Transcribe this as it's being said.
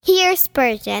Mr.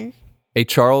 Spurgeon, a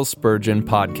Charles Spurgeon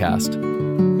podcast.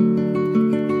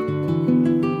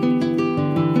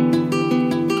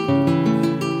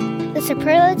 The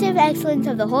Superlative Excellence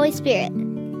of the Holy Spirit,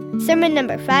 Sermon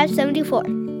number 574,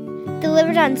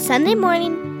 delivered on Sunday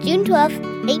morning, June 12,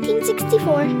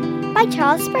 1864, by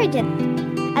Charles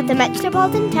Spurgeon, at the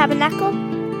Metropolitan Tabernacle,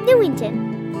 Newington.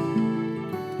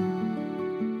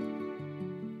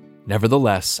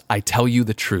 Nevertheless, I tell you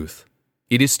the truth.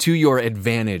 It is to your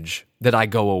advantage that I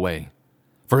go away.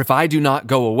 For if I do not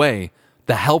go away,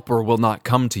 the Helper will not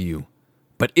come to you.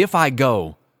 But if I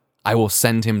go, I will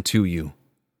send him to you.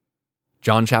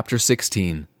 John chapter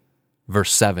 16,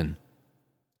 verse 7.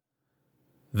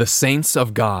 The saints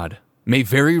of God may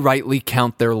very rightly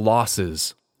count their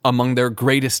losses among their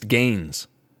greatest gains.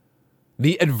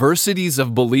 The adversities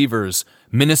of believers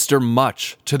minister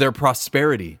much to their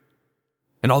prosperity.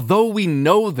 And although we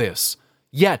know this,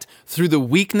 yet through the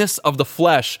weakness of the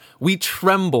flesh, we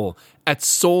tremble at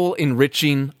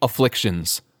soul-enriching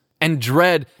afflictions, and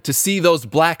dread to see those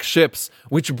black ships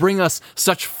which bring us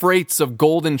such freights of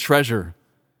golden treasure.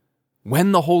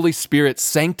 When the Holy Spirit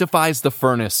sanctifies the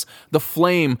furnace, the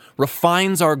flame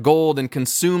refines our gold and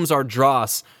consumes our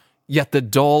dross, yet the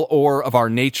dull ore of our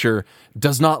nature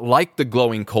does not like the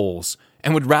glowing coals,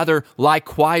 and would rather lie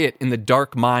quiet in the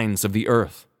dark mines of the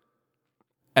earth.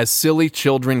 As silly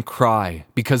children cry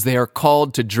because they are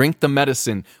called to drink the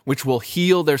medicine which will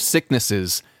heal their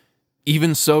sicknesses,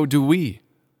 even so do we.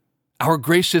 Our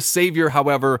gracious Savior,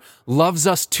 however, loves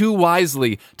us too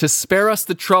wisely to spare us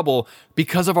the trouble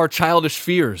because of our childish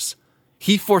fears.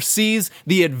 He foresees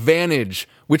the advantage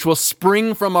which will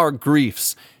spring from our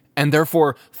griefs, and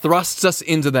therefore thrusts us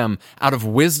into them out of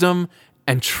wisdom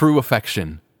and true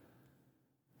affection.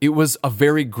 It was a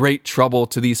very great trouble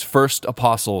to these first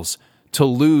apostles to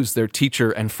lose their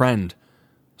teacher and friend.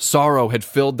 Sorrow had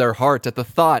filled their heart at the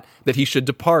thought that he should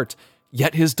depart,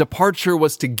 yet his departure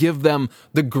was to give them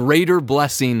the greater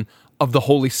blessing of the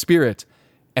Holy Spirit,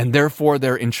 and therefore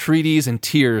their entreaties and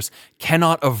tears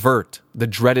cannot avert the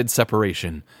dreaded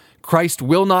separation. Christ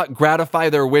will not gratify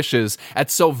their wishes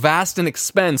at so vast an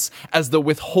expense as the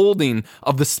withholding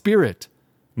of the Spirit.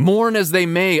 Mourn as they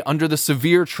may under the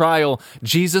severe trial,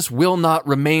 Jesus will not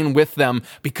remain with them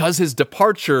because his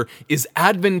departure is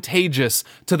advantageous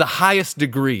to the highest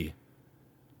degree.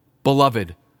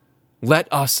 Beloved,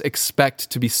 let us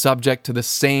expect to be subject to the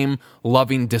same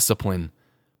loving discipline.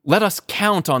 Let us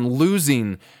count on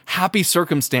losing happy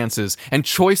circumstances and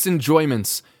choice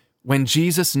enjoyments when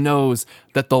Jesus knows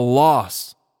that the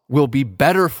loss will be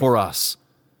better for us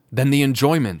than the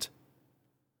enjoyment.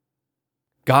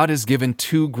 God has given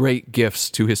two great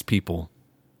gifts to his people.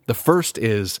 The first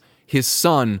is his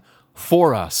Son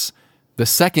for us. The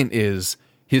second is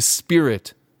his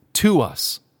Spirit to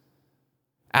us.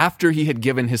 After he had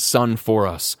given his Son for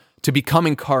us to become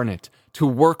incarnate, to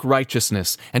work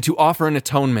righteousness, and to offer an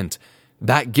atonement,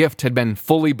 that gift had been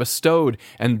fully bestowed,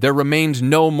 and there remained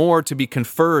no more to be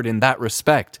conferred in that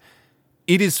respect.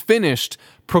 It is finished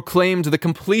proclaimed the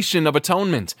completion of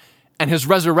atonement, and his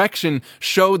resurrection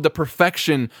showed the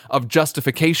perfection of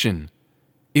justification.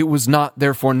 It was not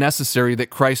therefore necessary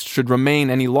that Christ should remain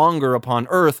any longer upon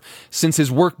earth, since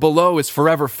his work below is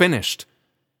forever finished.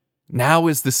 Now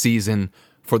is the season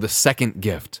for the second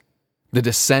gift, the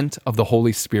descent of the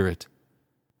Holy Spirit.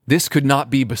 This could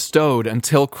not be bestowed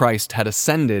until Christ had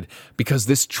ascended, because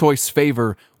this choice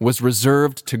favor was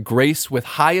reserved to grace with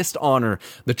highest honor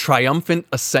the triumphant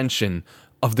ascension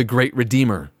of the great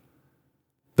Redeemer.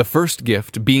 The first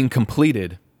gift being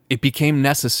completed, it became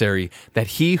necessary that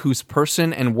he whose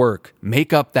person and work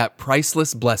make up that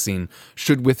priceless blessing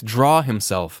should withdraw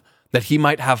himself, that he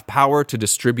might have power to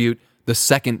distribute the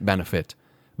second benefit,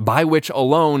 by which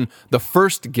alone the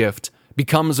first gift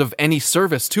becomes of any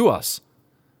service to us.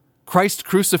 Christ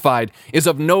crucified is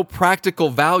of no practical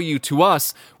value to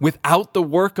us without the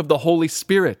work of the Holy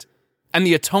Spirit, and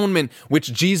the atonement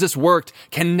which Jesus worked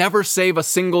can never save a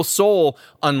single soul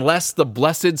unless the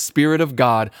blessed Spirit of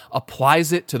God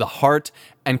applies it to the heart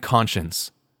and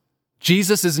conscience.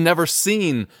 Jesus is never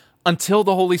seen until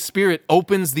the Holy Spirit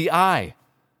opens the eye.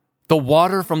 The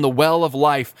water from the well of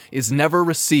life is never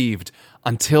received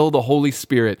until the Holy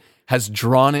Spirit has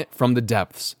drawn it from the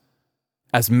depths.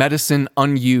 As medicine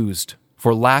unused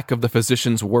for lack of the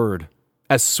physician's word,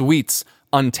 as sweets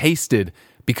untasted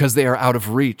because they are out of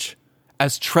reach,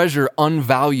 as treasure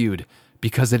unvalued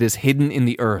because it is hidden in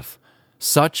the earth,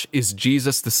 such is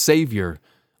Jesus the Savior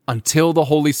until the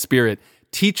Holy Spirit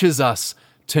teaches us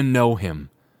to know him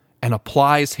and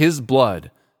applies his blood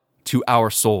to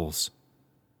our souls.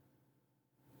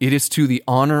 It is to the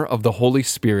honor of the Holy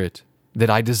Spirit that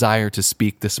I desire to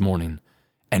speak this morning,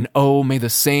 And oh, may the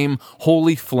same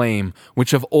holy flame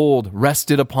which of old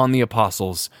rested upon the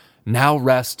apostles now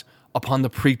rest upon the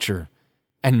preacher,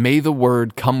 and may the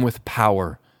word come with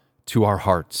power to our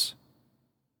hearts.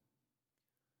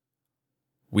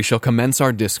 We shall commence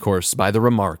our discourse by the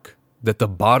remark that the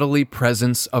bodily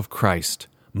presence of Christ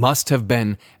must have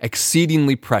been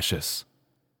exceedingly precious.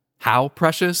 How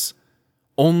precious?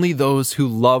 Only those who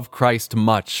love Christ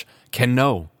much can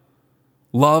know.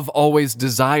 Love always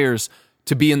desires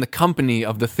to be in the company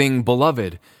of the thing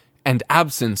beloved, and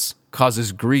absence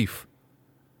causes grief.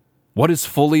 What is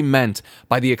fully meant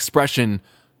by the expression,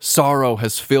 sorrow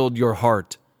has filled your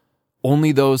heart,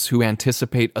 only those who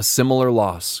anticipate a similar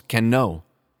loss can know.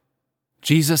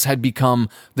 Jesus had become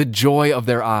the joy of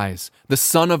their eyes, the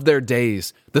sun of their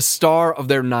days, the star of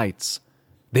their nights.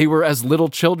 They were as little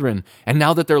children, and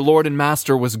now that their Lord and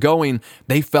Master was going,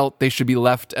 they felt they should be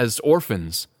left as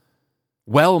orphans.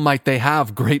 Well might they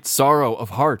have great sorrow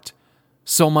of heart.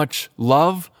 So much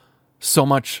love, so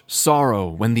much sorrow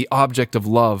when the object of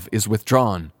love is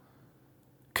withdrawn.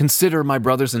 Consider, my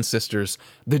brothers and sisters,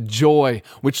 the joy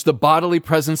which the bodily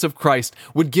presence of Christ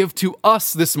would give to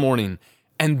us this morning,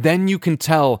 and then you can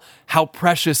tell how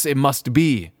precious it must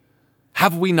be.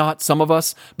 Have we not, some of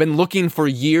us, been looking for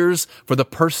years for the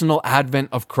personal advent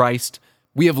of Christ?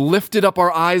 We have lifted up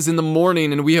our eyes in the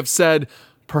morning and we have said,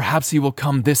 perhaps he will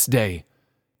come this day.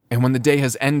 And when the day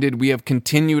has ended, we have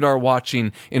continued our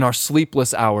watching in our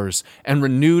sleepless hours and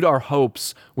renewed our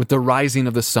hopes with the rising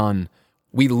of the sun.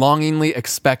 We longingly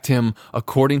expect him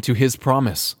according to his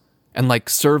promise. And like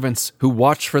servants who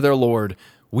watch for their Lord,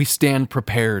 we stand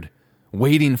prepared,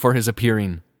 waiting for his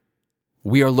appearing.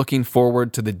 We are looking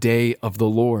forward to the day of the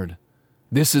Lord.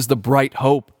 This is the bright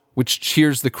hope which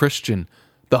cheers the Christian,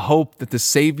 the hope that the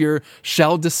Savior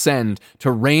shall descend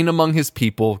to reign among his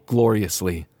people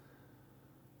gloriously.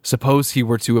 Suppose he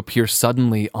were to appear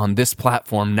suddenly on this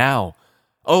platform now.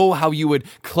 Oh, how you would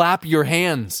clap your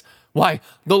hands! Why,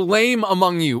 the lame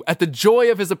among you, at the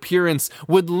joy of his appearance,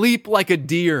 would leap like a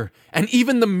deer, and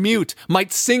even the mute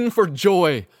might sing for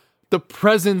joy. The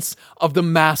presence of the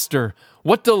Master,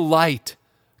 what delight!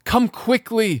 Come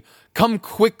quickly,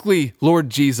 Lord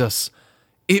Jesus.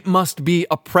 It must be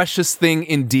a precious thing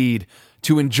indeed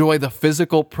to enjoy the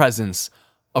physical presence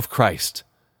of Christ.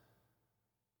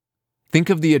 Think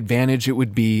of the advantage it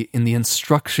would be in the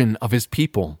instruction of his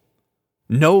people.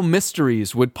 No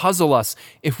mysteries would puzzle us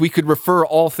if we could refer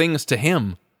all things to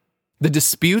him. The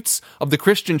disputes of the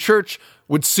Christian church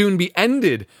would soon be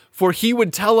ended, for he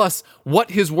would tell us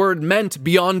what his word meant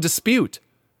beyond dispute.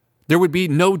 There would be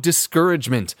no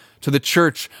discouragement to the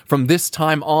church from this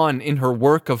time on in her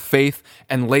work of faith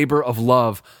and labor of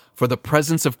love, for the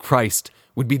presence of Christ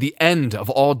would be the end of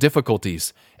all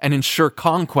difficulties and ensure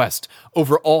conquest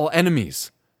over all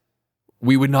enemies.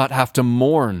 We would not have to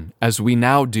mourn as we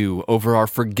now do over our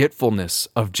forgetfulness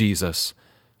of Jesus,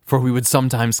 for we would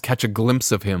sometimes catch a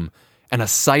glimpse of him, and a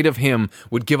sight of him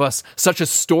would give us such a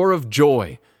store of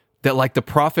joy that, like the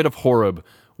prophet of Horeb,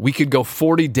 we could go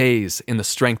 40 days in the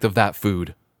strength of that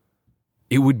food.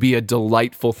 It would be a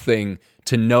delightful thing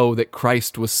to know that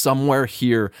Christ was somewhere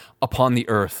here upon the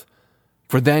earth,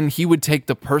 for then he would take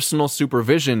the personal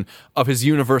supervision of his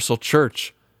universal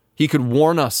church. He could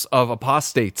warn us of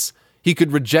apostates. He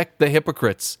could reject the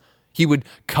hypocrites. He would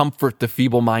comfort the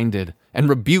feeble-minded and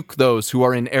rebuke those who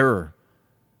are in error.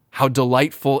 How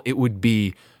delightful it would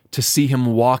be to see him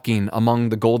walking among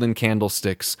the golden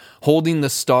candlesticks, holding the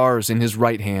stars in his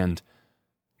right hand.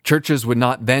 Churches would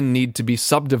not then need to be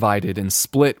subdivided and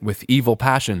split with evil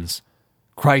passions.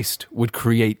 Christ would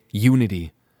create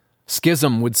unity.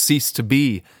 Schism would cease to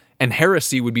be, and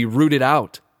heresy would be rooted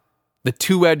out. The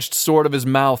two-edged sword of his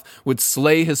mouth would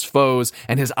slay his foes,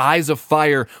 and his eyes of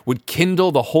fire would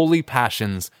kindle the holy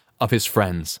passions of his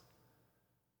friends.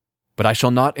 But I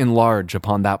shall not enlarge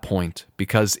upon that point,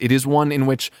 because it is one in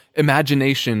which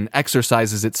imagination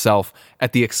exercises itself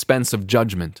at the expense of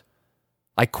judgment.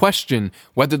 I question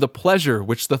whether the pleasure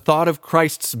which the thought of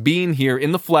Christ's being here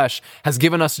in the flesh has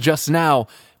given us just now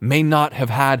may not have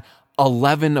had a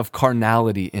leaven of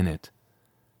carnality in it.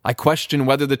 I question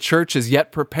whether the church is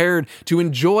yet prepared to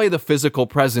enjoy the physical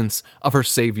presence of her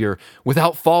Savior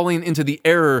without falling into the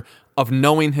error of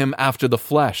knowing him after the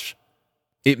flesh.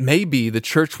 It may be the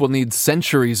church will need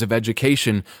centuries of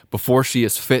education before she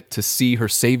is fit to see her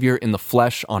Savior in the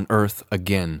flesh on earth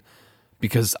again,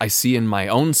 because I see in my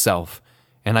own self,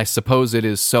 and I suppose it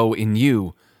is so in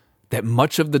you, that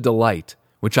much of the delight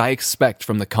which I expect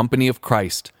from the company of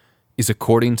Christ is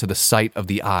according to the sight of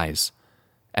the eyes,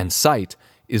 and sight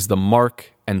is the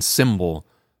mark and symbol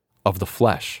of the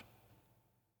flesh.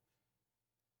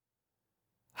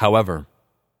 However,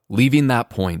 Leaving that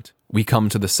point, we come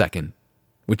to the second,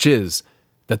 which is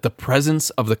that the presence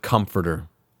of the Comforter,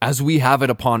 as we have it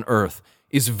upon earth,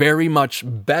 is very much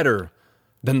better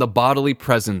than the bodily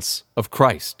presence of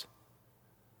Christ.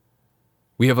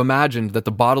 We have imagined that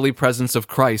the bodily presence of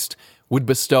Christ would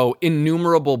bestow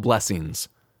innumerable blessings,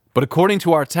 but according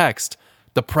to our text,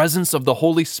 the presence of the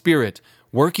Holy Spirit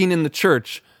working in the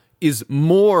church is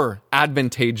more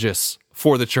advantageous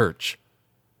for the church.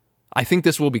 I think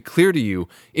this will be clear to you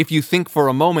if you think for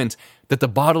a moment that the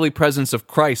bodily presence of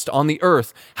Christ on the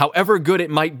earth, however good it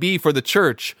might be for the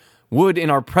church, would in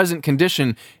our present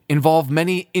condition involve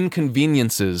many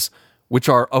inconveniences which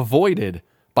are avoided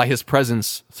by his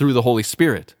presence through the Holy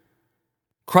Spirit.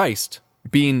 Christ,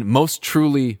 being most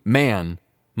truly man,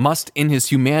 must in his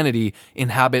humanity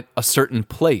inhabit a certain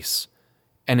place.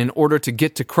 And in order to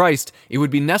get to Christ, it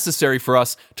would be necessary for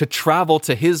us to travel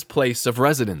to his place of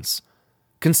residence.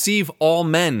 Conceive all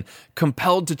men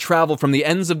compelled to travel from the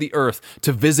ends of the earth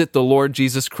to visit the Lord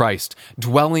Jesus Christ,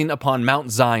 dwelling upon Mount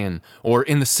Zion or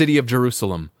in the city of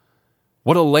Jerusalem.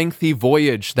 What a lengthy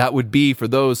voyage that would be for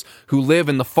those who live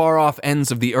in the far-off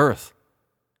ends of the earth.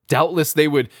 Doubtless they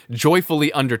would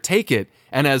joyfully undertake it,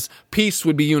 and as peace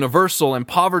would be universal and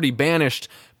poverty banished,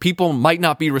 people might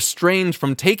not be restrained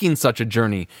from taking such a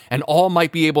journey, and all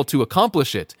might be able to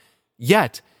accomplish it.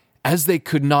 Yet, as they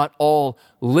could not all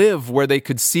live where they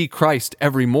could see Christ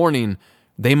every morning,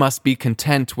 they must be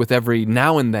content with every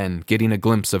now and then getting a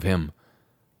glimpse of him.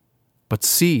 But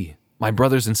see, my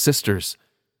brothers and sisters,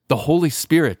 the Holy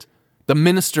Spirit, the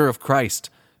minister of Christ,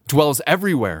 dwells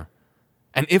everywhere.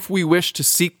 And if we wish to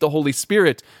seek the Holy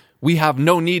Spirit, we have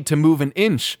no need to move an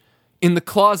inch. In the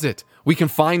closet, we can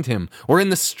find him, or in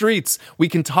the streets, we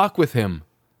can talk with him.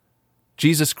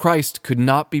 Jesus Christ could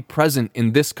not be present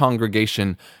in this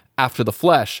congregation after the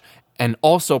flesh, and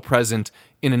also present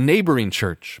in a neighboring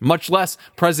church, much less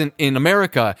present in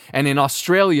America and in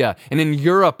Australia and in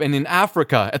Europe and in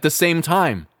Africa at the same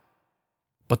time.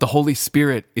 But the Holy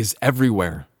Spirit is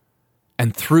everywhere.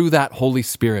 And through that Holy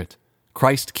Spirit,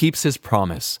 Christ keeps his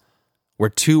promise, where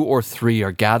 2 or 3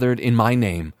 are gathered in my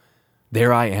name,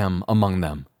 there I am among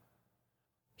them.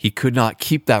 He could not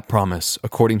keep that promise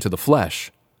according to the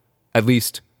flesh. At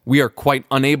least, we are quite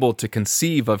unable to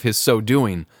conceive of his so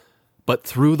doing, but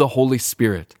through the Holy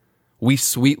Spirit, we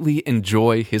sweetly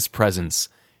enjoy his presence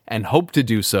and hope to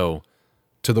do so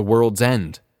to the world's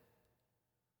end.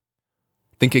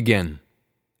 Think again.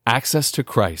 Access to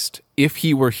Christ, if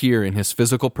he were here in his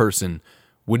physical person,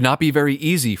 would not be very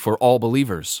easy for all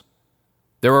believers.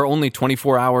 There are only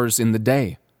 24 hours in the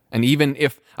day, and even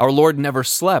if our Lord never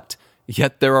slept,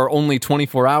 yet there are only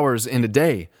 24 hours in a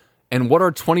day. And what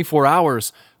are 24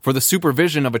 hours for the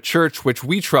supervision of a church which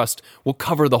we trust will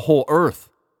cover the whole earth?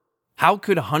 How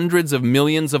could hundreds of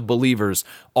millions of believers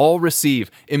all receive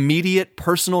immediate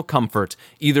personal comfort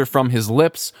either from his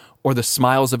lips or the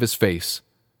smiles of his face?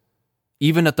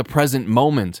 Even at the present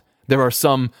moment, there are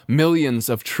some millions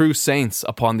of true saints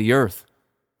upon the earth.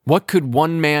 What could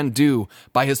one man do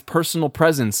by his personal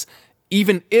presence,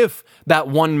 even if that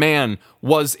one man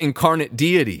was incarnate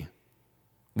deity?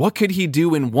 What could he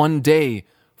do in one day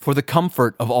for the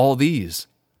comfort of all these?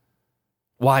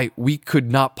 Why, we could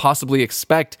not possibly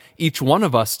expect each one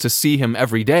of us to see him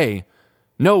every day.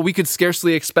 No, we could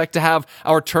scarcely expect to have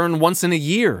our turn once in a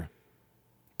year.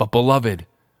 But beloved,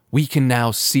 we can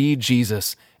now see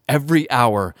Jesus every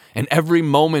hour and every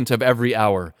moment of every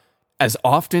hour. As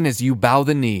often as you bow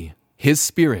the knee, his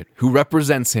Spirit, who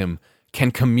represents him,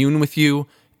 can commune with you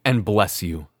and bless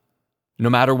you. No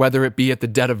matter whether it be at the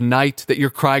dead of night that your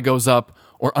cry goes up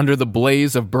or under the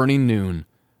blaze of burning noon,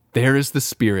 there is the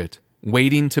Spirit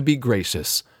waiting to be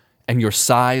gracious, and your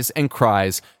sighs and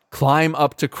cries climb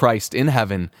up to Christ in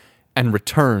heaven and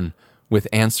return with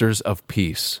answers of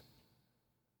peace.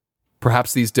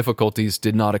 Perhaps these difficulties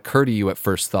did not occur to you at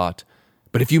first thought,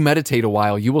 but if you meditate a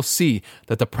while, you will see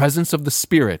that the presence of the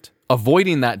Spirit,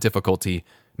 avoiding that difficulty,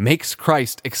 makes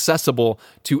Christ accessible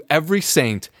to every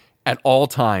saint at all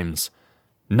times,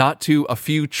 not to a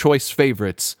few choice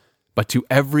favorites, but to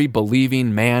every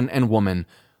believing man and woman.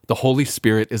 The Holy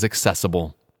Spirit is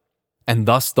accessible, and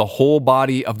thus the whole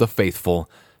body of the faithful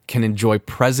can enjoy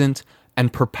present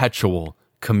and perpetual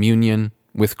communion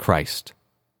with Christ.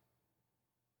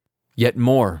 Yet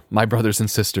more, my brothers and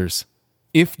sisters,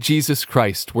 if Jesus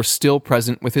Christ were still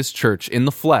present with his church in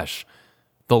the flesh,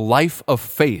 the life of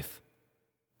faith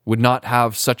would not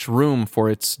have such room for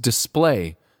its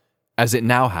display as it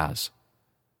now has.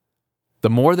 The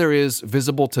more there is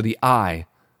visible to the eye,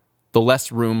 the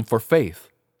less room for faith.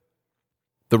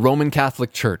 The Roman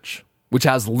Catholic Church, which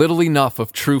has little enough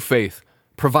of true faith,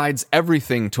 provides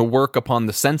everything to work upon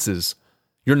the senses,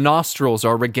 Your nostrils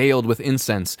are regaled with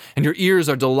incense, and your ears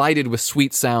are delighted with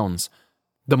sweet sounds.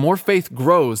 The more faith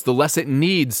grows, the less it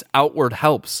needs outward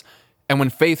helps. And when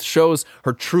faith shows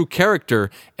her true character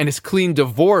and is clean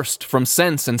divorced from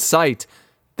sense and sight,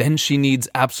 then she needs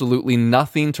absolutely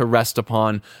nothing to rest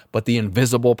upon but the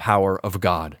invisible power of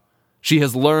God. She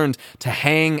has learned to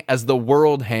hang as the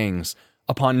world hangs,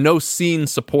 upon no seen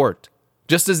support.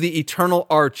 Just as the eternal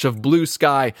arch of blue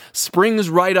sky springs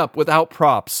right up without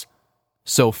props,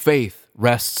 so faith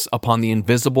rests upon the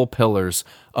invisible pillars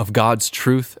of God's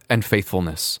truth and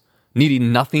faithfulness,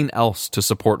 needing nothing else to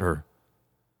support her.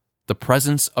 The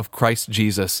presence of Christ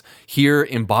Jesus here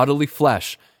in bodily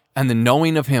flesh and the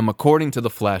knowing of him according to the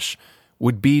flesh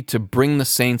would be to bring the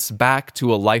saints back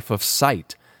to a life of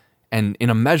sight and, in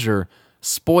a measure,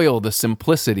 spoil the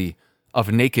simplicity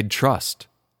of naked trust.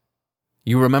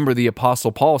 You remember the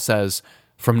Apostle Paul says,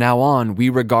 "From now on we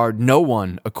regard no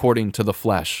one according to the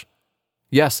flesh."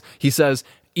 Yes, he says,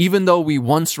 even though we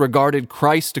once regarded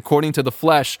Christ according to the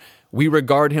flesh, we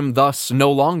regard him thus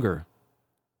no longer.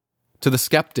 To the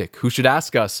skeptic who should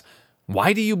ask us,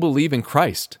 why do you believe in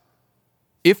Christ?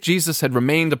 If Jesus had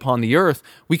remained upon the earth,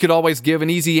 we could always give an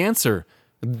easy answer.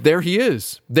 There he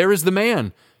is. There is the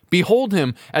man. Behold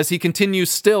him as he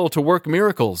continues still to work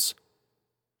miracles.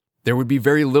 There would be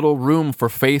very little room for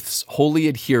faith's holy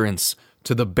adherence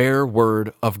to the bare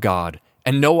word of God,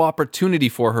 and no opportunity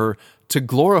for her to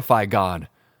glorify God,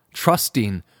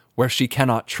 trusting where she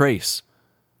cannot trace.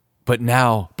 But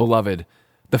now, beloved,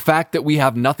 the fact that we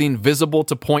have nothing visible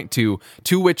to point to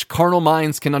which carnal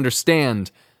minds can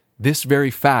understand, this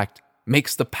very fact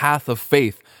makes the path of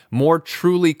faith more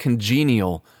truly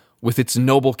congenial with its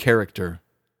noble character.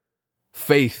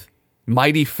 Faith,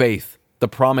 mighty faith, the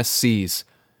promise sees,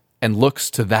 and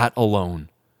looks to that alone,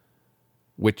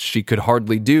 which she could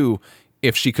hardly do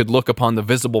if she could look upon the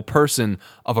visible person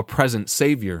of a present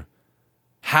Savior.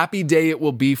 Happy day it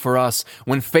will be for us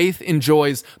when faith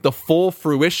enjoys the full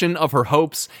fruition of her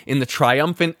hopes in the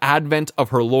triumphant advent of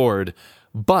her Lord,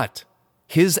 but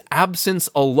his absence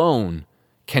alone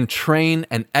can train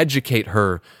and educate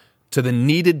her to the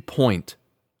needed point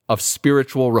of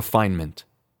spiritual refinement.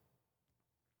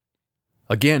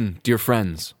 Again, dear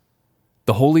friends,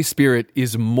 the Holy Spirit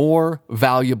is more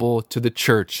valuable to the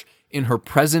church in her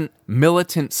present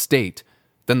militant state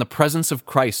than the presence of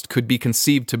Christ could be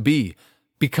conceived to be,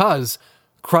 because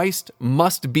Christ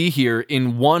must be here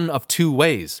in one of two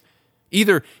ways.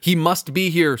 Either he must be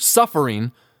here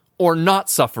suffering or not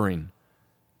suffering.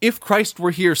 If Christ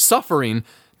were here suffering,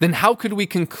 then how could we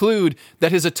conclude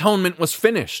that his atonement was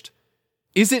finished?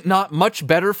 Is it not much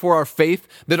better for our faith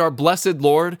that our blessed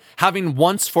Lord, having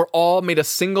once for all made a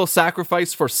single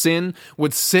sacrifice for sin,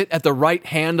 would sit at the right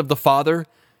hand of the Father?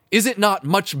 Is it not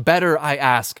much better, I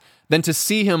ask, than to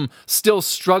see him still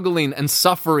struggling and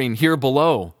suffering here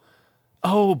below?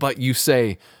 Oh, but you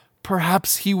say,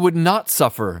 perhaps he would not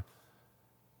suffer.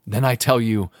 Then I tell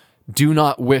you, do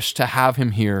not wish to have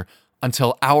him here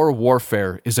until our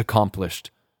warfare is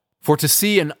accomplished. For to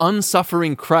see an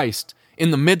unsuffering Christ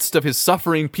in the midst of his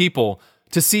suffering people,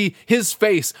 to see his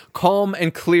face calm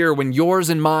and clear when yours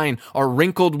and mine are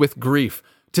wrinkled with grief,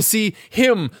 to see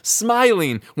him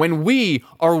smiling when we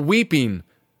are weeping,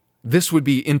 this would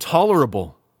be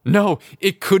intolerable. No,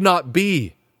 it could not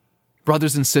be.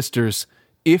 Brothers and sisters,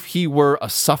 if he were a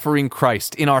suffering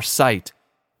Christ in our sight,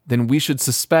 then we should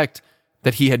suspect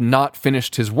that he had not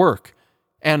finished his work.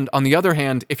 And on the other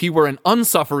hand, if he were an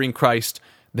unsuffering Christ,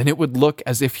 then it would look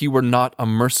as if he were not a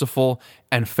merciful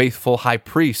and faithful high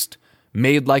priest,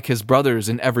 made like his brothers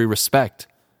in every respect.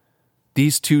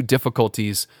 These two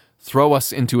difficulties throw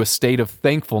us into a state of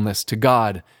thankfulness to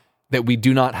God that we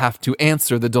do not have to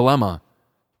answer the dilemma,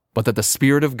 but that the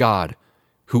Spirit of God,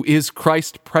 who is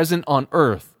Christ present on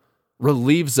earth,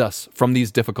 relieves us from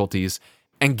these difficulties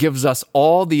and gives us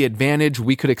all the advantage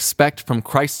we could expect from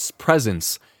Christ's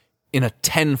presence in a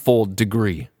tenfold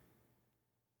degree.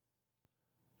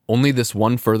 Only this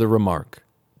one further remark,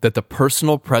 that the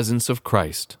personal presence of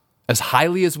Christ, as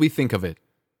highly as we think of it,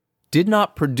 did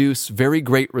not produce very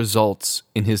great results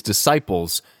in his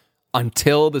disciples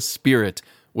until the Spirit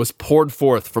was poured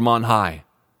forth from on high.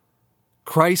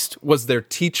 Christ was their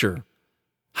teacher.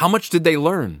 How much did they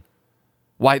learn?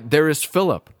 Why, there is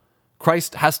Philip.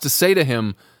 Christ has to say to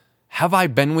him, "Have I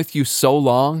been with you so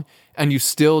long, and you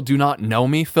still do not know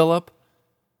me, Philip?"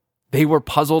 They were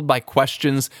puzzled by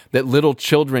questions that little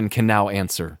children can now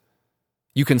answer.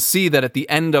 You can see that at the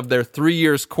end of their 3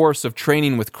 years' course of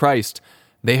training with Christ,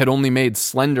 they had only made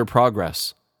slender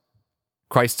progress.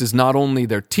 Christ is not only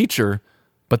their teacher,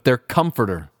 but their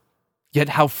comforter. Yet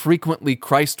how frequently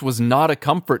Christ was not a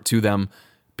comfort to them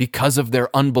because of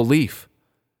their unbelief.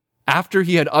 After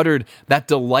he had uttered that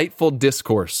delightful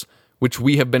discourse, which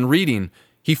we have been reading,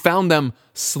 he found them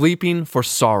sleeping for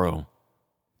sorrow.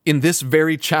 In this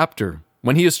very chapter,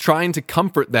 when he is trying to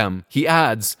comfort them, he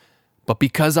adds, "But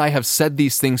because I have said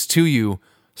these things to you,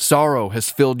 sorrow has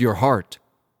filled your heart."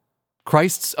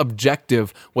 Christ's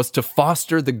objective was to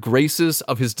foster the graces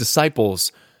of his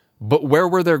disciples, but where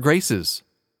were their graces?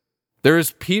 There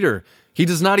is Peter. He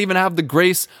does not even have the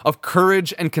grace of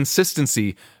courage and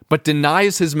consistency, but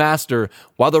denies his master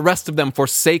while the rest of them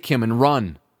forsake him and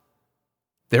run.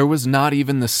 There was not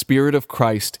even the Spirit of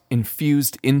Christ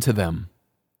infused into them.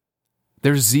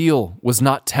 Their zeal was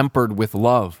not tempered with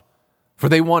love, for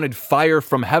they wanted fire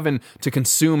from heaven to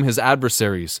consume his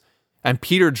adversaries, and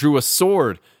Peter drew a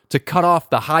sword to cut off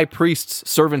the high priest's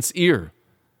servant's ear.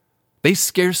 They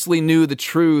scarcely knew the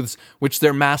truths which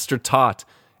their master taught,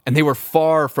 and they were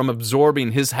far from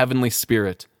absorbing his heavenly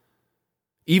spirit.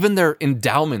 Even their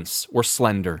endowments were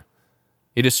slender.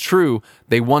 It is true,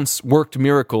 they once worked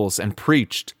miracles and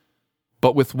preached,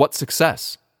 but with what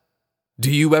success?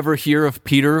 Do you ever hear of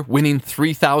Peter winning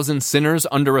 3,000 sinners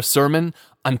under a sermon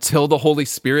until the Holy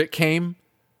Spirit came?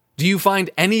 Do you find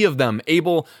any of them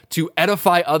able to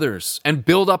edify others and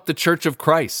build up the church of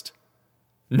Christ?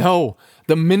 No,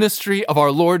 the ministry of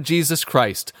our Lord Jesus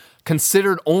Christ,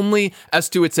 considered only as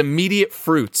to its immediate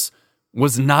fruits,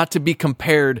 was not to be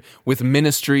compared with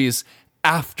ministries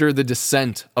after the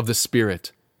descent of the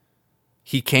Spirit.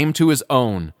 He came to his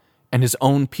own, and his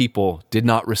own people did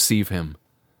not receive him.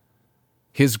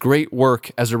 His great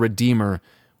work as a Redeemer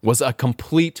was a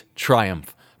complete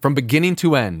triumph from beginning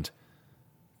to end.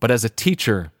 But as a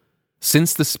teacher,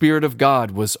 since the Spirit of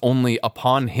God was only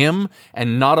upon him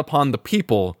and not upon the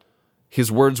people,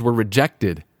 his words were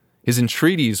rejected, his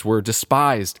entreaties were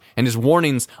despised, and his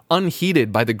warnings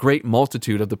unheeded by the great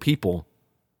multitude of the people.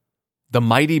 The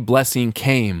mighty blessing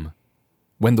came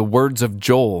when the words of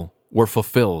Joel were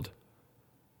fulfilled.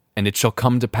 And it shall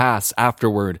come to pass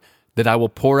afterward that I will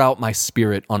pour out my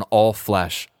Spirit on all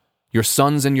flesh. Your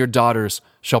sons and your daughters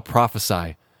shall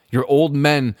prophesy. Your old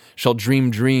men shall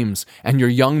dream dreams, and your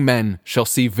young men shall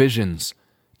see visions.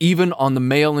 Even on the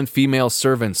male and female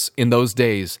servants in those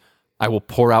days, I will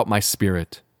pour out my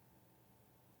Spirit.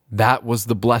 That was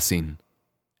the blessing,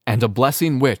 and a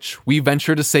blessing which, we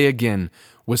venture to say again,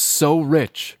 was so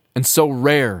rich and so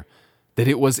rare that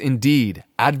it was indeed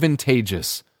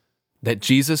advantageous that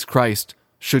Jesus Christ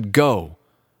should go,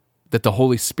 that the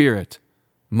Holy Spirit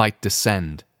might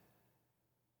descend.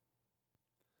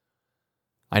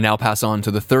 I now pass on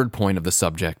to the third point of the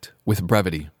subject with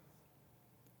brevity.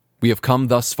 We have come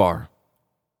thus far.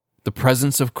 The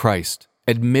presence of Christ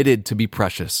admitted to be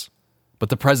precious, but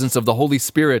the presence of the Holy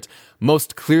Spirit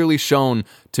most clearly shown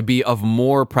to be of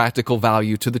more practical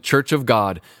value to the Church of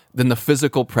God than the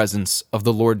physical presence of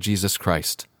the Lord Jesus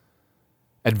Christ.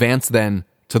 Advance then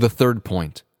to the third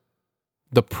point.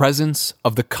 The presence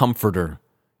of the Comforter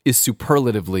is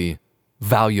superlatively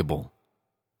valuable.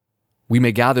 We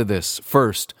may gather this,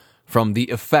 first, from the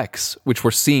effects which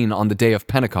were seen on the day of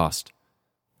Pentecost.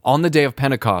 On the day of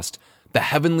Pentecost, the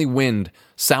heavenly wind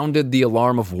sounded the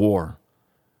alarm of war.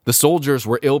 The soldiers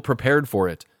were ill prepared for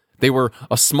it. They were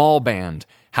a small band,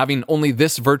 having only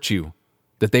this virtue,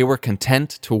 that they were content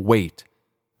to wait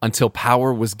until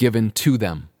power was given to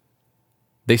them.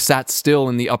 They sat still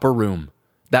in the upper room.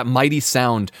 That mighty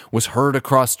sound was heard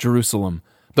across Jerusalem.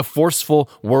 The forceful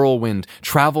whirlwind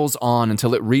travels on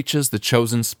until it reaches the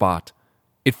chosen spot.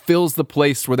 It fills the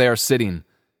place where they are sitting.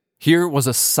 Here was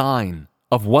a sign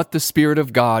of what the Spirit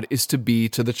of God is to be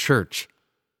to the church.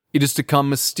 It is to come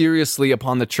mysteriously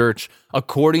upon the church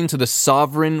according to the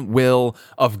sovereign will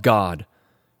of God.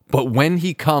 But when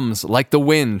he comes like the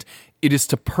wind, it is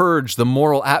to purge the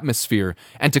moral atmosphere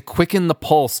and to quicken the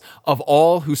pulse of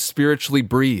all who spiritually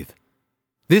breathe.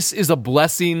 This is a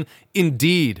blessing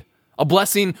indeed, a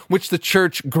blessing which the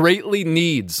church greatly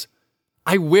needs.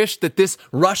 I wish that this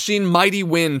rushing mighty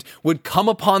wind would come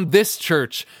upon this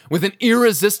church with an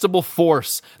irresistible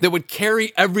force that would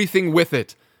carry everything with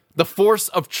it, the force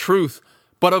of truth,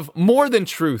 but of more than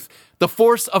truth, the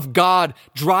force of God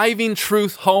driving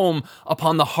truth home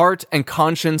upon the heart and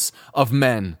conscience of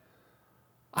men.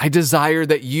 I desire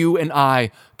that you and I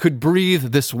could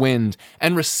breathe this wind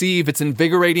and receive its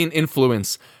invigorating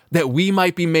influence, that we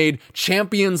might be made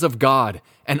champions of God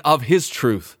and of His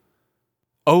truth.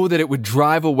 Oh, that it would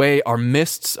drive away our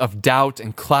mists of doubt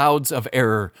and clouds of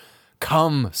error.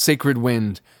 Come, sacred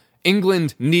wind.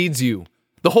 England needs you.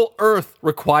 The whole earth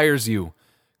requires you.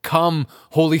 Come,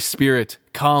 Holy Spirit,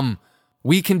 come.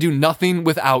 We can do nothing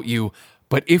without you,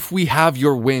 but if we have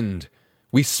your wind,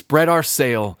 we spread our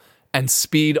sail and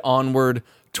speed onward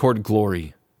toward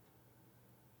glory.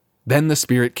 Then the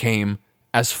Spirit came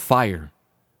as fire.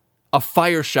 A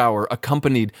fire shower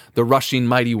accompanied the rushing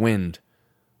mighty wind.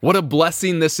 What a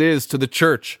blessing this is to the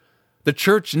church. The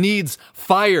church needs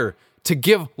fire to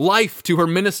give life to her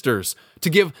ministers, to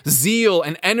give zeal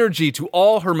and energy to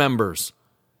all her members.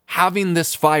 Having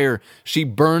this fire, she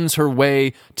burns her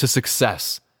way to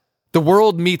success. The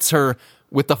world meets her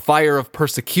with the fire of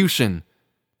persecution,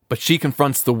 but she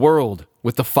confronts the world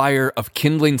with the fire of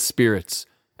kindling spirits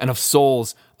and of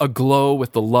souls aglow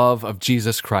with the love of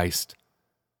Jesus Christ.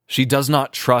 She does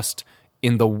not trust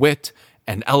in the wit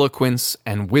and eloquence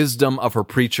and wisdom of her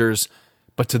preachers,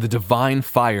 but to the divine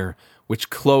fire which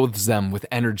clothes them with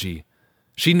energy.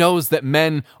 She knows that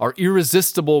men are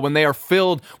irresistible when they are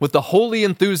filled with the holy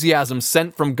enthusiasm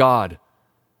sent from God.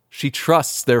 She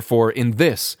trusts, therefore, in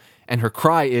this, and her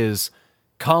cry is,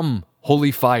 "Come,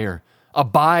 holy fire,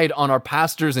 abide on our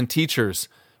pastors and teachers,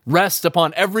 rest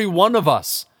upon every one of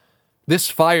us." This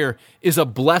fire is a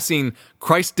blessing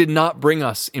Christ did not bring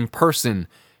us in person,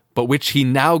 but which he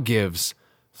now gives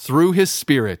through his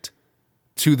Spirit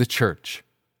to the church.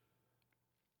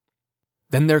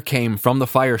 Then there came from the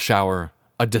fire shower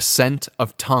a descent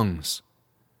of tongues.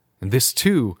 And this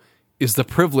too is the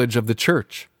privilege of the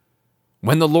church.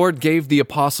 When the Lord gave the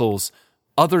apostles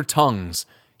other tongues,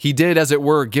 he did, as it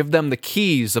were, give them the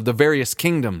keys of the various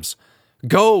kingdoms.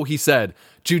 "Go," he said,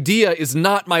 "Judea is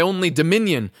not my only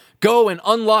dominion. Go and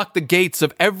unlock the gates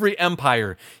of every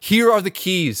empire. Here are the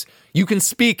keys. You can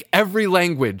speak every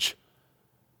language."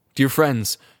 Dear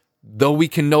friends, though we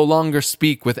can no longer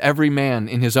speak with every man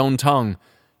in his own tongue,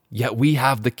 yet we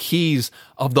have the keys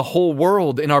of the whole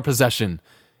world in our possession,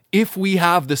 if we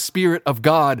have the Spirit of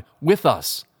God with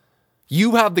us.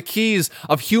 You have the keys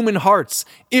of human hearts,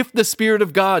 if the Spirit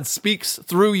of God speaks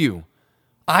through you.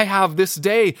 I have this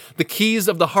day the keys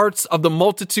of the hearts of the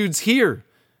multitudes here,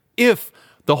 if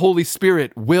the Holy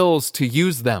Spirit wills to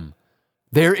use them.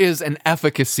 There is an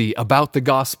efficacy about the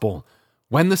gospel,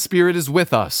 when the Spirit is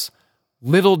with us,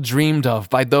 little dreamed of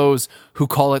by those who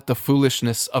call it the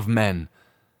foolishness of men.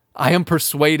 I am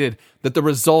persuaded that the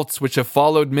results which have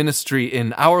followed ministry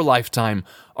in our lifetime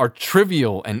are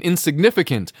trivial and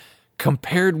insignificant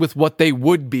compared with what they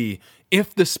would be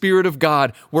if the Spirit of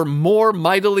God were more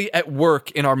mightily at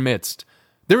work in our midst.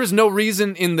 There is no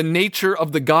reason in the nature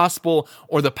of the gospel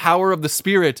or the power of the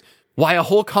Spirit why a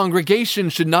whole congregation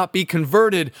should not be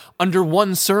converted under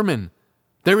one sermon.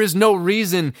 There is no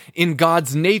reason in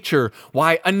God's nature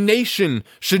why a nation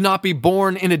should not be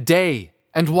born in a day,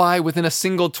 and why within a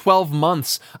single 12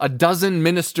 months, a dozen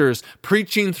ministers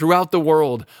preaching throughout the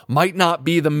world might not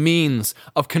be the means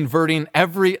of converting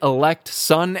every elect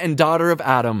son and daughter of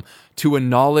Adam to a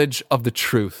knowledge of the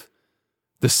truth.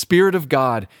 The Spirit of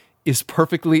God is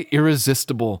perfectly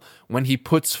irresistible when he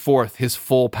puts forth his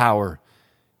full power.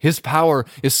 His power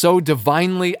is so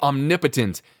divinely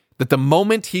omnipotent that the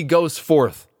moment he goes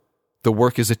forth, the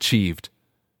work is achieved.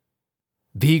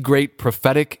 The great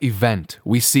prophetic event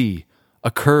we see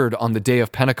occurred on the day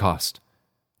of Pentecost.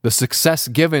 The success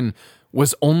given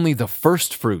was only the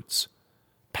first fruits.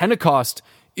 Pentecost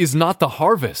is not the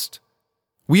harvest.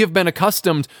 We have been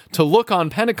accustomed to look on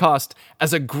Pentecost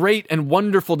as a great and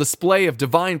wonderful display of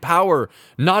divine power,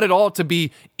 not at all to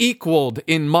be equaled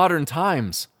in modern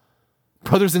times.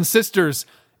 Brothers and sisters,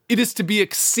 it is to be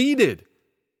exceeded.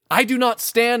 I do not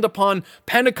stand upon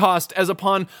Pentecost as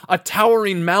upon a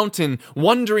towering mountain,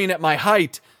 wondering at my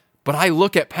height, but I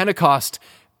look at Pentecost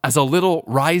as a little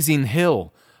rising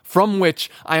hill, from which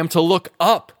I am to look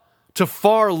up to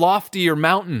far loftier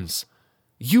mountains.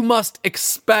 You must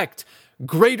expect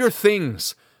greater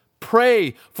things,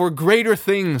 pray for greater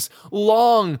things,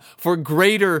 long for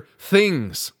greater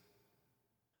things.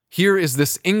 Here is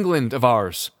this England of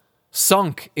ours,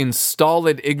 sunk in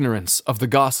stolid ignorance of the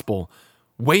gospel.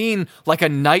 Weighing like a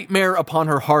nightmare upon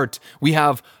her heart, we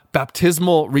have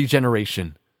baptismal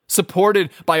regeneration,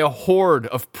 supported by a horde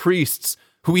of priests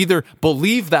who either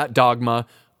believe that dogma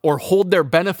or hold their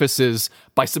benefices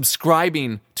by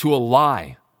subscribing to a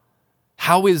lie.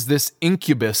 How is this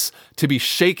incubus to be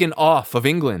shaken off of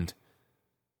England?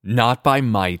 Not by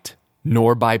might,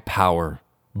 nor by power,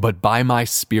 but by my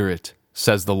Spirit,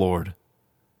 says the Lord.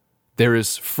 There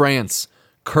is France,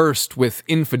 cursed with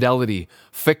infidelity,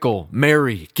 fickle,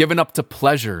 merry, given up to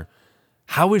pleasure.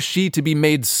 How is she to be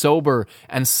made sober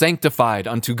and sanctified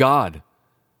unto God?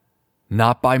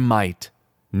 Not by might,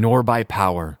 nor by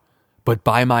power, but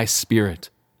by my Spirit,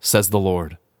 says the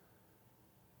Lord.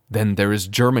 Then there is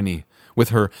Germany, with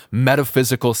her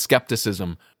metaphysical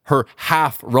skepticism, her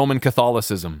half-Roman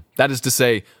Catholicism, that is to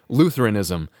say,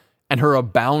 Lutheranism, and her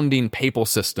abounding papal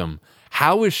system.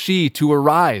 How is she to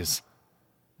arise?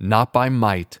 Not by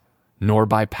might, nor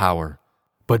by power,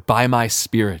 but by my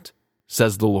Spirit,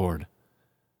 says the Lord.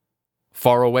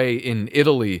 Far away in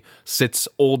Italy sits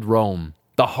old Rome,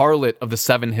 the harlot of the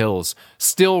 7 hills,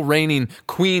 still reigning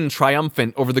queen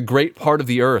triumphant over the great part of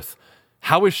the earth.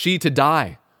 How is she to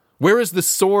die? Where is the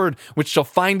sword which shall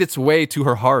find its way to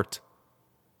her heart?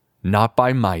 Not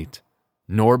by might,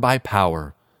 nor by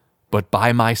power, but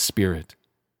by my Spirit,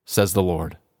 says the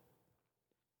Lord.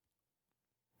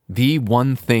 The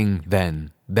one thing,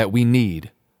 then, that we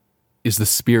need is the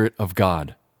Spirit of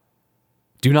God.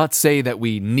 Do not say that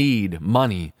we need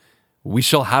money. We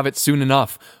shall have it soon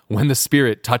enough when the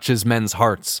Spirit touches men's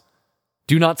hearts.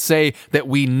 Do not say that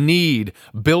we need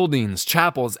buildings,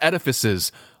 chapels,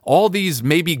 edifices. All these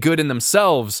may be good in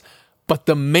themselves, but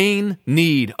the main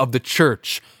need of the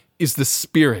church is the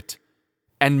Spirit,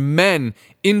 and men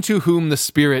into whom the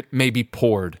Spirit may be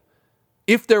poured.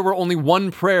 If there were only one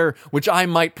prayer which I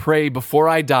might pray before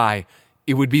I die,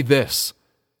 it would be this: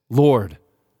 Lord,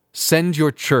 send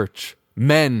your church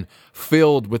men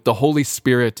filled with the Holy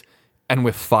Spirit and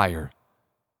with fire.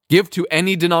 Give to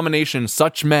any denomination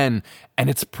such men, and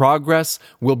its progress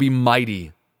will be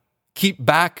mighty. Keep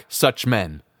back such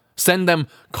men. Send them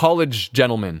college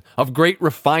gentlemen of great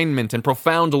refinement and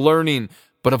profound learning,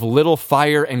 but of little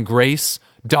fire and grace,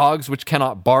 dogs which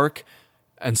cannot bark,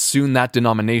 and soon that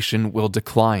denomination will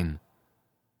decline.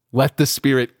 Let the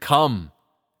Spirit come,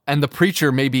 and the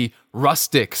preacher may be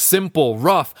rustic, simple,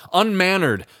 rough,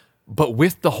 unmannered, but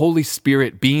with the Holy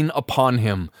Spirit being upon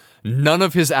him, none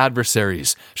of his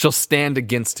adversaries shall stand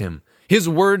against him. His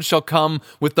word shall come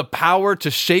with the power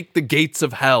to shake the gates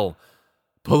of hell.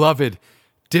 Beloved,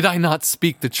 did I not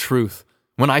speak the truth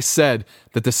when I said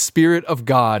that the Spirit of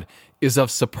God is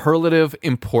of superlative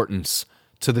importance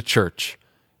to the church,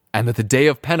 and that the day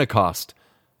of Pentecost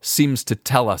seems to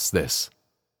tell us this?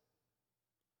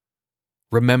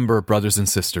 Remember, brothers and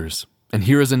sisters, and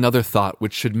here is another thought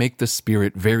which should make the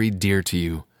Spirit very dear to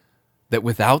you, that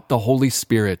without the Holy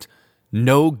Spirit,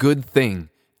 no good thing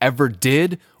ever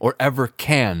did or ever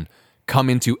can come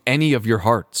into any of your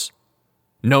hearts.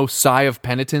 No sigh of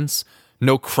penitence,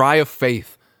 no cry of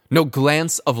faith, no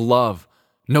glance of love,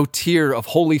 no tear of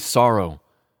holy sorrow.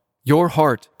 Your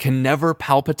heart can never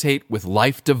palpitate with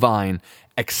life divine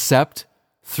except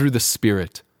through the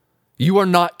Spirit. You are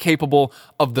not capable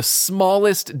of the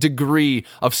smallest degree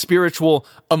of spiritual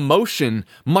emotion,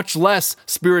 much less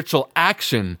spiritual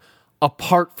action,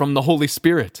 apart from the Holy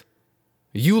Spirit.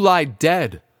 You lie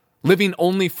dead, living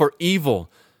only for evil,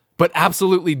 but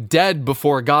absolutely dead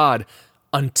before God,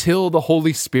 until the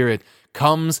Holy Spirit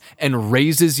comes and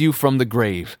raises you from the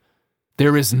grave.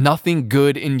 There is nothing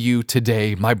good in you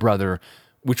today, my brother,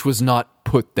 which was not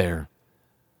put there.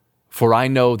 For I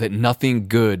know that nothing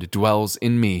good dwells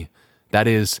in me, that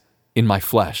is, in my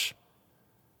flesh.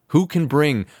 Who can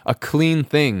bring a clean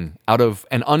thing out of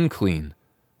an unclean?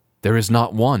 There is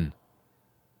not one.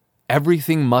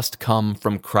 Everything must come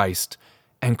from Christ,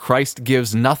 and Christ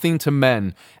gives nothing to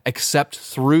men except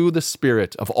through the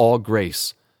Spirit of all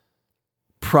grace.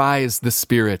 Prize the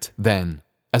Spirit, then,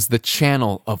 as the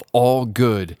channel of all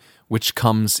good which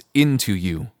comes into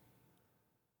you.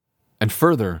 And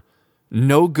further,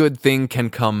 no good thing can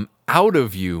come out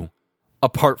of you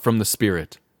apart from the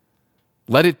Spirit.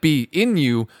 Let it be in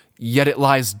you, yet it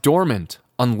lies dormant,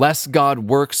 unless God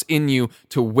works in you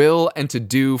to will and to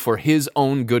do for His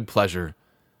own good pleasure.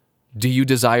 Do you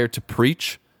desire to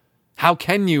preach? How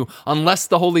can you, unless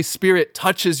the Holy Spirit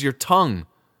touches your tongue?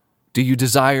 Do you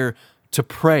desire to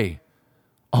pray?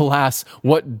 Alas,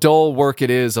 what dull work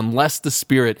it is unless the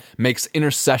Spirit makes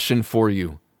intercession for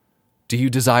you. Do you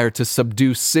desire to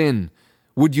subdue sin?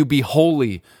 Would you be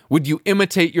holy? Would you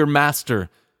imitate your Master?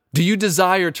 Do you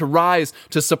desire to rise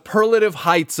to superlative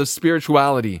heights of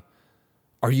spirituality?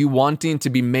 Are you wanting to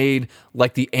be made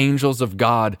like the angels of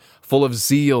God, full of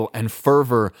zeal and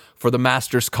fervor for the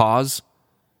Master's cause?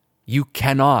 You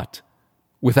cannot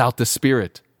without the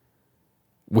Spirit.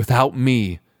 Without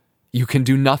me, you can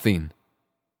do nothing.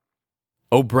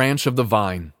 O branch of the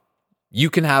vine, you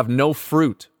can have no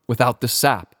fruit without the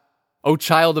sap. O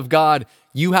child of God,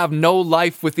 you have no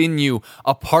life within you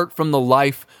apart from the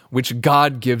life which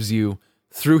God gives you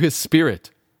through His Spirit.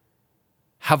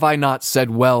 Have I not said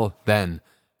well, then,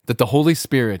 that the Holy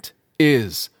Spirit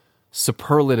is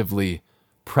superlatively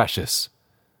precious,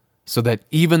 so that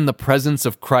even the presence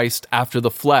of Christ after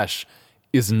the flesh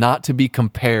is not to be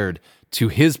compared to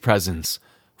His presence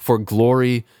for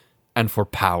glory and for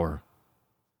power?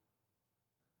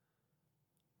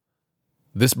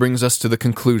 This brings us to the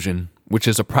conclusion, which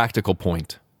is a practical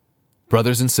point.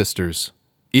 Brothers and sisters,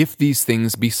 if these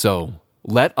things be so,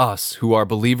 let us who are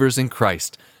believers in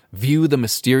Christ view the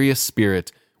mysterious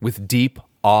Spirit with deep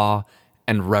awe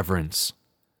and reverence.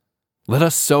 Let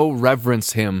us so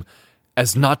reverence him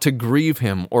as not to grieve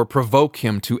him or provoke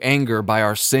him to anger by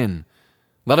our sin.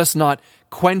 Let us not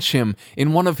quench him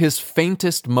in one of his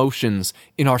faintest motions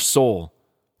in our soul.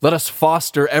 Let us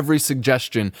foster every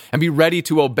suggestion and be ready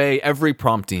to obey every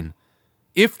prompting.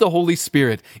 If the Holy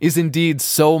Spirit is indeed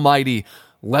so mighty,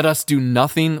 let us do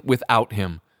nothing without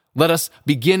him. Let us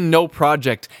begin no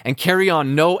project and carry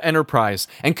on no enterprise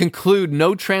and conclude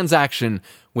no transaction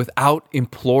without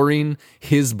imploring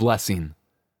his blessing.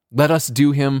 Let us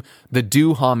do him the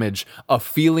due homage of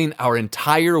feeling our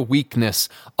entire weakness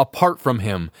apart from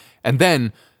him and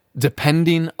then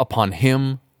depending upon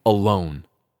him alone.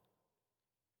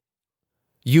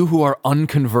 You who are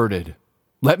unconverted,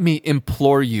 let me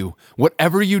implore you,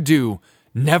 whatever you do,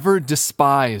 never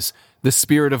despise the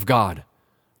Spirit of God.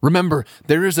 Remember,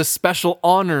 there is a special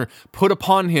honor put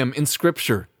upon him in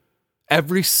Scripture.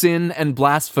 Every sin and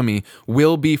blasphemy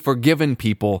will be forgiven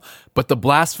people, but the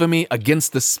blasphemy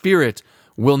against the Spirit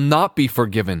will not be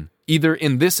forgiven, either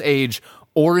in this age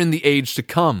or in the age to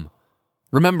come.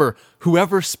 Remember,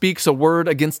 whoever speaks a word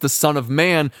against the Son of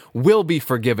Man will be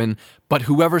forgiven, but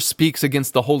whoever speaks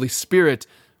against the Holy Spirit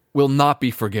will not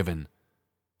be forgiven.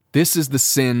 This is the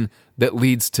sin that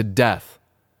leads to death,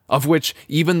 of which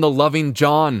even the loving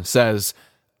John says,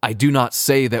 I do not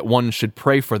say that one should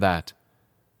pray for that.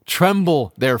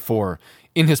 Tremble, therefore,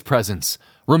 in his presence.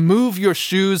 Remove your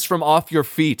shoes from off your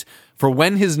feet, for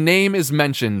when his name is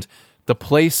mentioned, the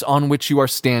place on which you are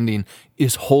standing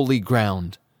is holy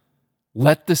ground.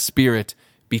 Let the Spirit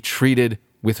be treated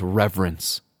with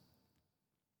reverence.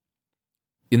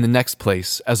 In the next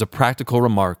place, as a practical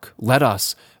remark, let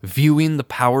us, viewing the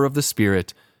power of the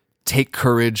Spirit, take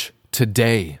courage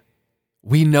today.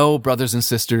 We know, brothers and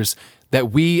sisters,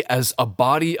 that we as a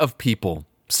body of people,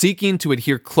 seeking to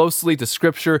adhere closely to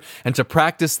Scripture and to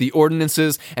practice the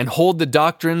ordinances and hold the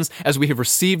doctrines as we have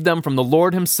received them from the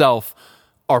Lord himself,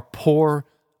 are poor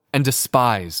and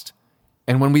despised.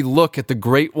 And when we look at the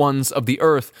great ones of the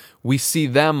earth, we see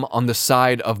them on the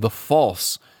side of the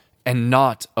false and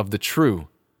not of the true.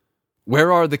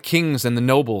 Where are the kings and the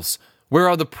nobles? Where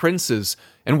are the princes?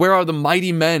 And where are the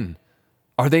mighty men?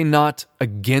 Are they not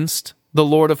against the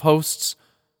Lord of hosts?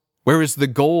 Where is the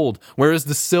gold? Where is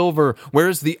the silver? Where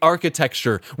is the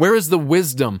architecture? Where is the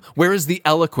wisdom? Where is the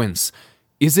eloquence?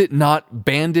 Is it not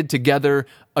banded together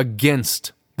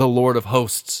against the Lord of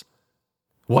hosts?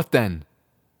 What then?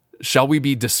 Shall we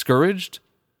be discouraged?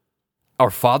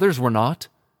 Our fathers were not.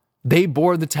 They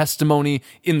bore the testimony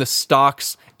in the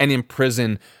stocks and in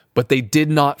prison, but they did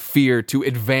not fear to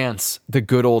advance the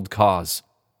good old cause.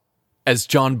 As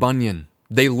John Bunyan,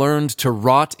 they learned to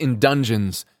rot in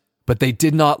dungeons, but they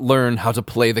did not learn how to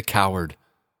play the coward.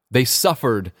 They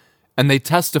suffered, and they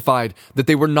testified that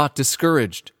they were not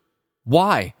discouraged.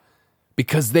 Why?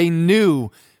 Because they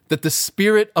knew that the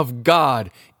Spirit of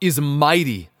God is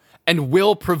mighty and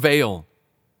will prevail.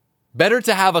 Better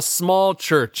to have a small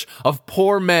church of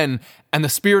poor men and the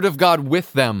Spirit of God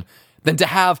with them than to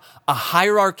have a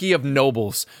hierarchy of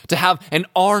nobles, to have an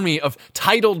army of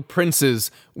titled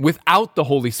princes without the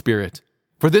Holy Spirit.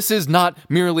 For this is not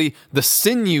merely the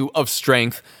sinew of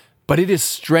strength, but it is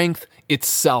strength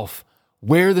itself.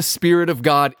 Where the Spirit of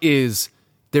God is,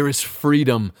 there is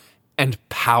freedom and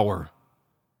power.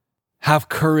 Have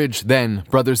courage then,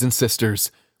 brothers and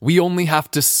sisters. We only have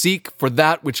to seek for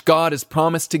that which God has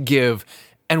promised to give,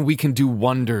 and we can do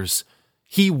wonders.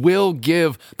 He will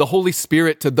give the Holy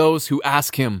Spirit to those who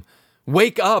ask him.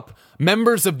 Wake up,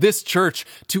 members of this church,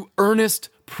 to earnest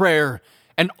prayer,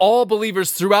 and all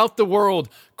believers throughout the world,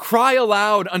 cry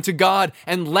aloud unto God,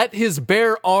 and let his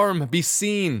bare arm be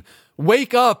seen.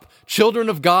 Wake up, children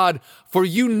of God, for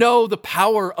you know the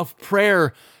power of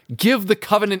prayer. Give the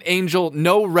covenant angel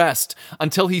no rest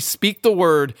until he speak the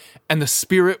word and the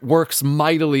Spirit works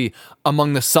mightily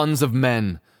among the sons of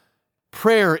men.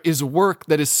 Prayer is work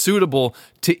that is suitable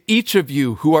to each of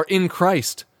you who are in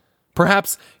Christ.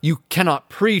 Perhaps you cannot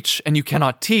preach and you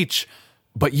cannot teach,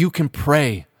 but you can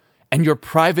pray, and your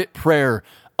private prayer,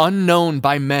 unknown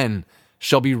by men,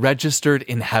 shall be registered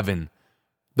in heaven.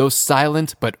 Those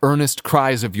silent but earnest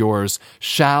cries of yours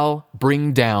shall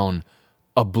bring down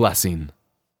a blessing.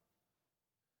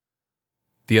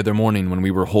 The other morning when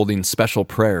we were holding special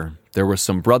prayer, there were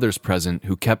some brothers present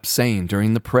who kept saying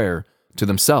during the prayer to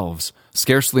themselves,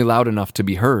 scarcely loud enough to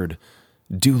be heard,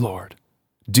 "Do, Lord,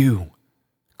 do,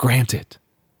 grant it,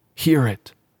 hear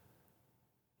it."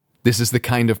 This is the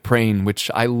kind of praying which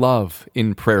I love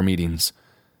in prayer meetings.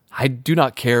 I do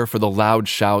not care for the loud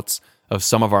shouts of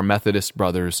some of our Methodist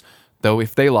brothers, though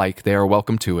if they like, they are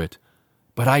welcome to it.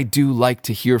 but I do like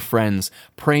to hear friends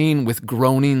praying with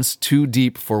groanings too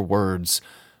deep for words.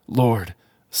 Lord,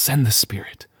 send the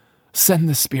Spirit. Send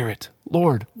the Spirit.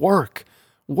 Lord, work,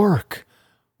 work,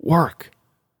 work.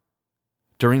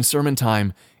 During sermon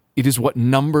time, it is what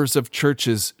numbers of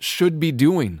churches should be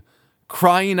doing,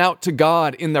 crying out to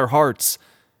God in their hearts.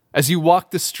 As you walk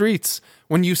the streets,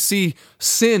 when you see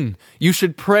sin, you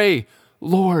should pray,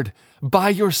 Lord, by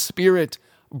your Spirit,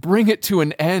 bring it to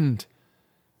an end.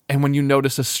 And when you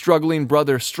notice a struggling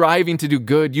brother striving to do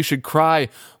good, you should cry,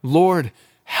 Lord,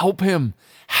 help him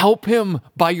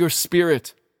by your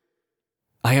Spirit.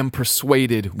 I am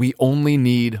persuaded we only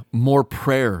need more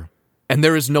prayer, and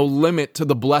there is no limit to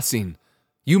the blessing.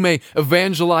 You may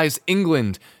evangelize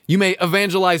England. You may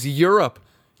evangelize Europe.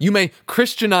 You may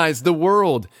Christianize the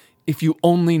world if you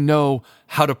only know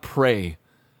how to pray.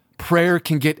 Prayer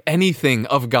can get anything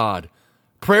of God.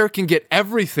 Prayer can get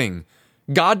everything.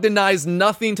 God denies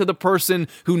nothing to the person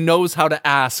who knows how to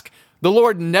ask. The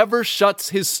Lord never shuts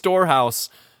his storehouse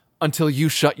until you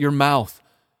shut your mouth.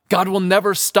 God will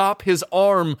never stop his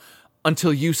arm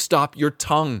until you stop your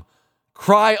tongue.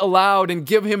 Cry aloud and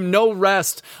give him no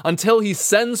rest until he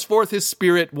sends forth his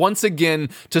Spirit once again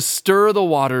to stir the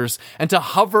waters and to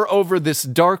hover over this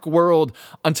dark world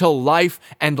until life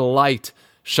and light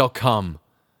shall come.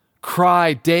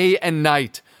 Cry day and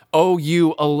night, O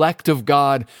you elect of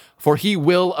God, for he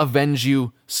will avenge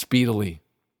you speedily.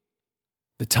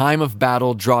 The time of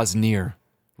battle draws near.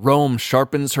 Rome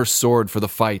sharpens her sword for the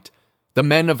fight. The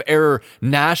men of error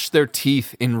gnash their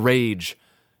teeth in rage.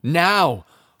 Now,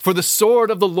 for the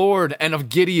sword of the Lord and of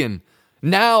Gideon.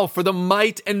 Now for the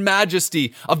might and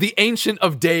majesty of the Ancient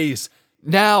of Days.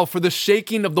 Now for the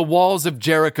shaking of the walls of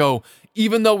Jericho,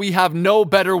 even though we have no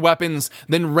better weapons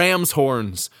than ram's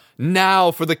horns. Now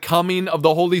for the coming of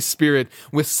the Holy Spirit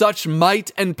with such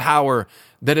might and power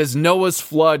that as Noah's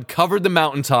flood covered the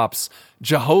mountaintops,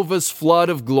 Jehovah's flood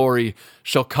of glory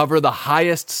shall cover the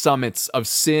highest summits of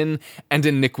sin and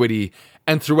iniquity,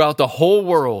 and throughout the whole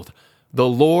world the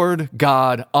Lord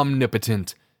God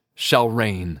omnipotent shall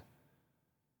reign.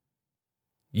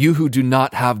 You who do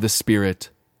not have the Spirit,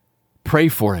 pray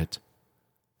for it.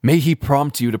 May he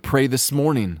prompt you to pray this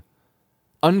morning.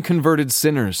 Unconverted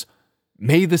sinners,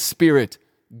 may the Spirit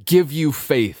give you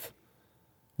faith.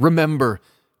 Remember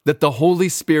that the Holy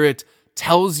Spirit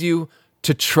tells you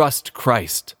to trust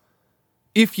Christ.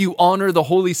 If you honor the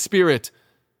Holy Spirit,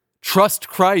 trust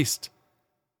Christ.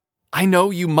 I know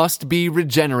you must be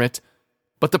regenerate,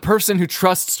 but the person who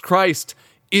trusts Christ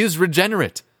is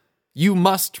regenerate. You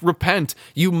must repent.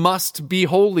 You must be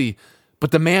holy. But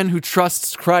the man who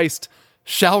trusts Christ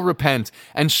shall repent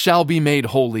and shall be made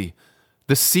holy.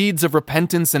 The seeds of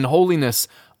repentance and holiness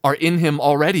are in him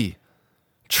already.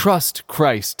 Trust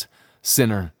Christ,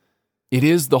 sinner. It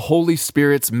is the Holy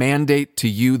Spirit's mandate to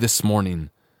you this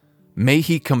morning. May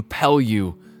he compel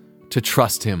you to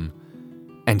trust him,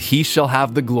 and he shall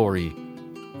have the glory,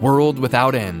 world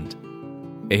without end.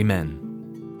 Amen.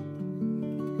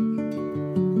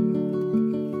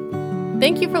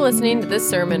 Thank you for listening to this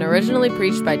sermon originally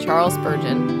preached by Charles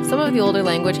Spurgeon. Some of the older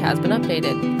language has been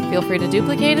updated. Feel free to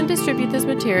duplicate and distribute this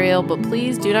material, but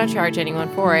please do not charge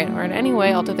anyone for it or in any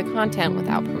way alter the content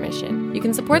without permission. You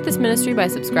can support this ministry by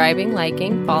subscribing,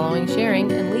 liking, following,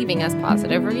 sharing, and leaving us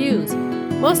positive reviews.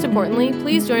 Most importantly,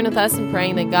 please join with us in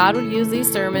praying that God would use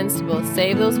these sermons to both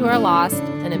save those who are lost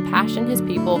and impassion his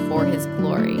people for his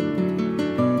glory.